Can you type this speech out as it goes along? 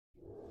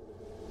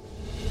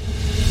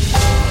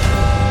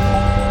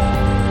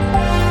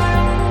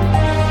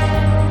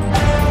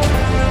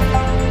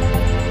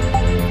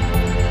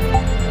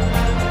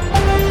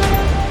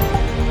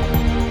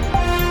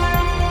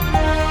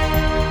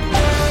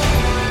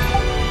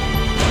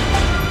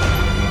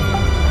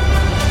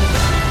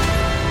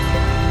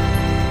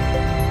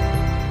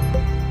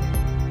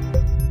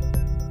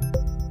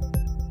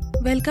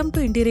Welcome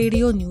to Indie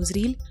Radio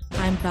Newsreel.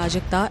 I am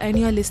Prajakta and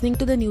you are listening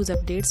to the news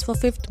updates for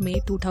 5th May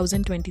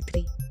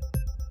 2023.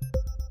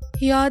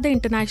 Here are the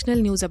international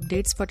news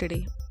updates for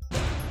today.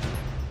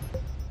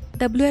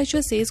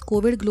 WHO says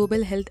COVID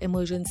global health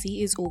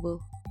emergency is over.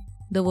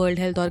 The World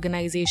Health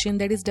Organization,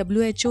 that is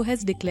WHO,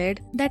 has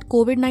declared that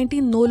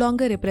COVID-19 no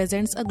longer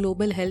represents a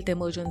global health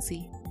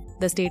emergency.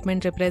 The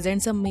statement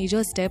represents a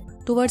major step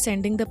towards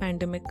ending the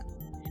pandemic.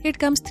 It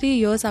comes 3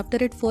 years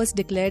after it first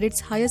declared its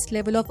highest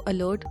level of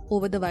alert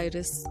over the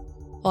virus.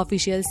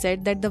 Officials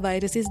said that the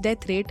virus's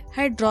death rate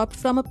had dropped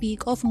from a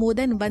peak of more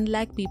than 1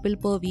 lakh people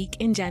per week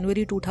in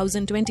January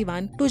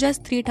 2021 to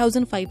just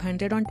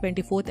 3,500 on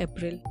 24th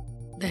April.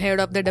 The head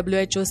of the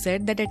WHO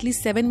said that at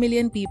least 7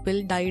 million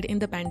people died in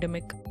the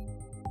pandemic.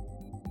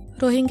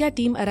 Rohingya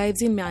team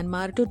arrives in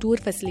Myanmar to tour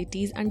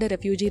facilities under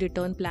refugee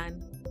return plan.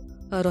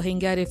 A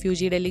Rohingya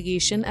refugee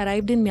delegation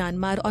arrived in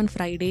Myanmar on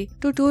Friday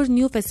to tour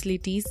new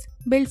facilities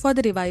built for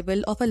the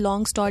revival of a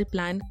long-stalled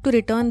plan to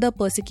return the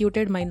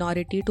persecuted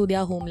minority to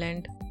their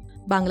homeland.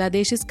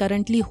 Bangladesh is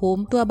currently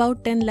home to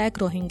about 10 lakh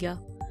Rohingya.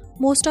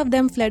 Most of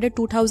them fled a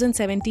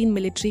 2017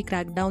 military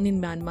crackdown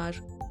in Myanmar.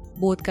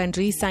 Both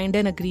countries signed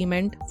an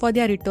agreement for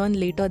their return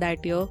later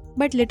that year,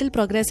 but little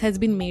progress has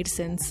been made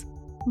since.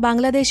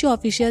 Bangladeshi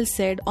officials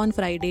said on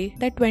Friday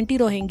that 20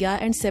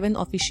 Rohingya and 7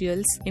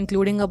 officials,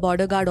 including a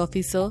border guard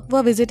officer,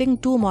 were visiting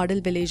 2 model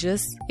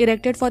villages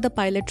erected for the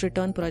pilot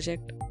return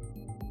project.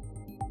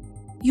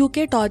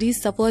 UK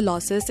Tories suffer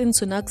losses in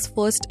Sunak's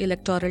first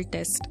electoral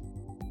test.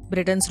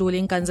 Britain's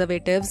ruling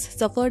Conservatives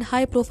suffered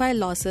high-profile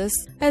losses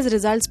as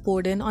results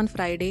poured in on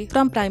Friday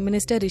from Prime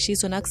Minister Rishi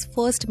Sunak's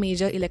first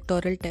major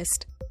electoral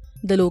test.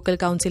 The local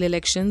council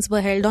elections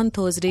were held on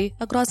Thursday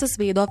across a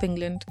swathe of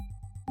England.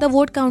 The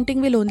vote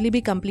counting will only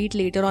be complete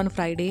later on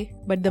Friday,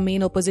 but the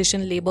main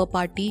opposition Labour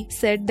Party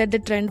said that the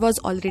trend was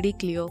already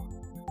clear.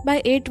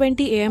 By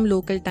 8:20 am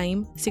local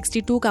time,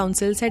 62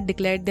 councils had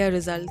declared their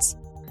results.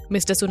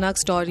 Mr.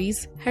 Sunak's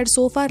Tories had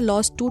so far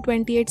lost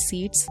 228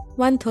 seats,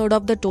 1/3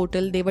 of the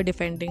total they were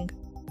defending.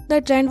 The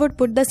trend would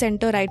put the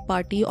centre-right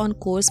party on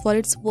course for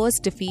its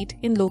worst defeat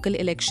in local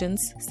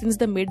elections since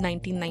the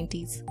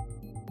mid-1990s.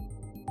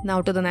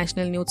 Now to the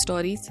national news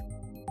stories.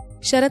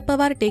 Sharad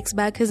Pawar takes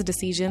back his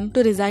decision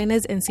to resign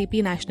as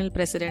NCP National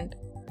President.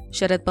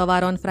 Sharad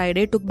Pawar on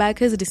Friday took back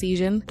his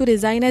decision to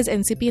resign as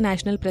NCP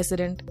National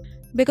President.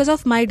 Because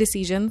of my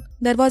decision,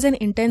 there was an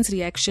intense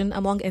reaction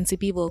among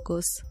NCP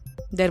workers.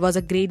 There was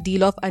a great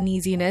deal of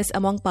uneasiness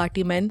among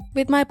party men,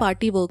 with my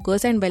party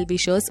workers and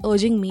well-wishers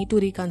urging me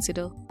to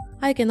reconsider.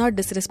 I cannot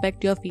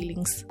disrespect your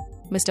feelings,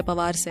 Mr.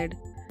 Pawar said.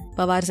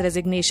 Pawar's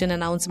resignation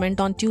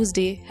announcement on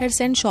Tuesday had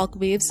sent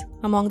shockwaves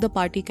among the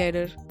party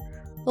cadre.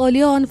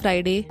 Earlier on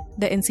Friday,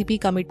 the NCP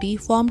committee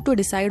formed to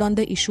decide on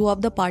the issue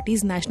of the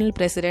party's national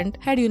president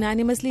had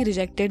unanimously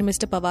rejected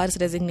Mr. Pawar's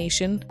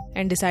resignation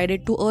and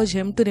decided to urge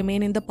him to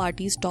remain in the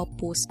party's top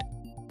post.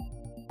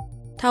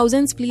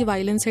 Thousands flee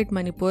violence hit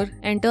Manipur,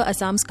 enter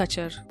Assam's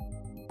Kachar.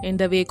 In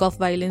the wake of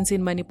violence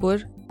in Manipur,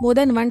 more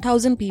than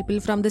 1,000 people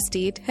from the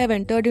state have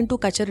entered into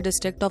Kachar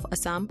district of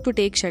Assam to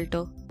take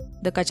shelter.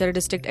 The Kachar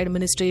district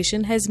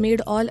administration has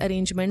made all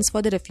arrangements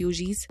for the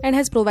refugees and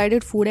has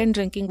provided food and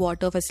drinking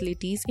water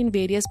facilities in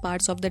various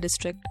parts of the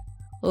district.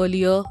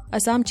 Earlier,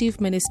 Assam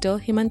Chief Minister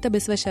Himanta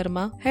Biswa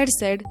Sharma had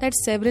said that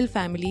several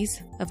families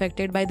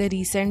affected by the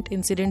recent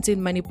incidents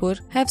in Manipur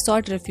have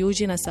sought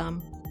refuge in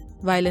Assam.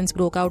 Violence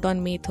broke out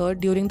on May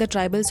 3rd during the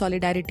Tribal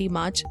Solidarity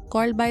March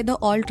called by the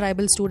All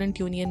Tribal Student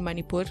Union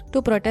Manipur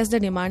to protest the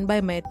demand by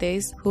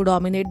Meiteis, who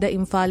dominate the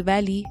Imphal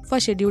Valley, for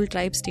scheduled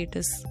tribe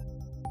status.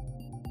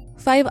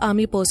 5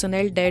 army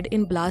personnel dead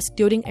in blast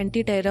during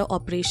anti-terror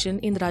operation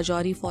in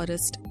Rajouri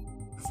forest.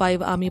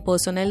 5 army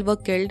personnel were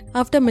killed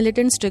after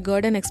militants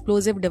triggered an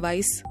explosive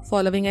device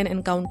following an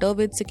encounter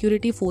with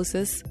security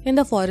forces in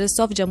the forests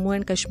of Jammu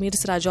and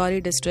Kashmir's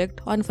Rajouri district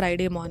on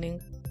Friday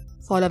morning.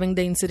 Following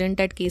the incident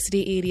at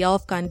Kesri area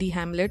of Kandi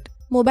hamlet,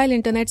 mobile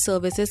internet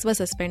services were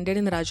suspended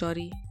in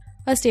Rajouri.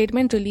 A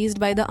statement released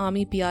by the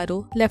Army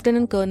PRO,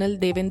 Lieutenant Colonel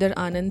Devinder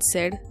Anand,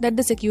 said that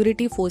the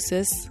security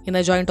forces, in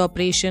a joint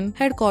operation,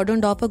 had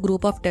cordoned off a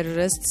group of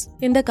terrorists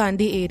in the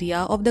Kandi area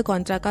of the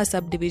Kontraka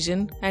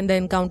subdivision and the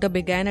encounter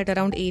began at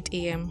around 8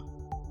 am.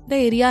 The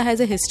area has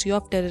a history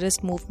of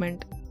terrorist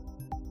movement.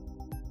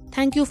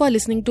 Thank you for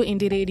listening to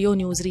Indie Radio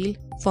Newsreel.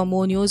 For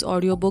more news,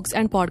 audiobooks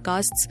and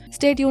podcasts,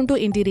 stay tuned to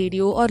Indie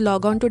Radio or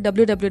log on to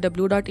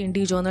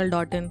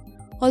www.indiejournal.in.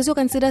 Also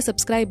consider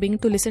subscribing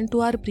to listen to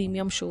our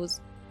premium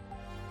shows.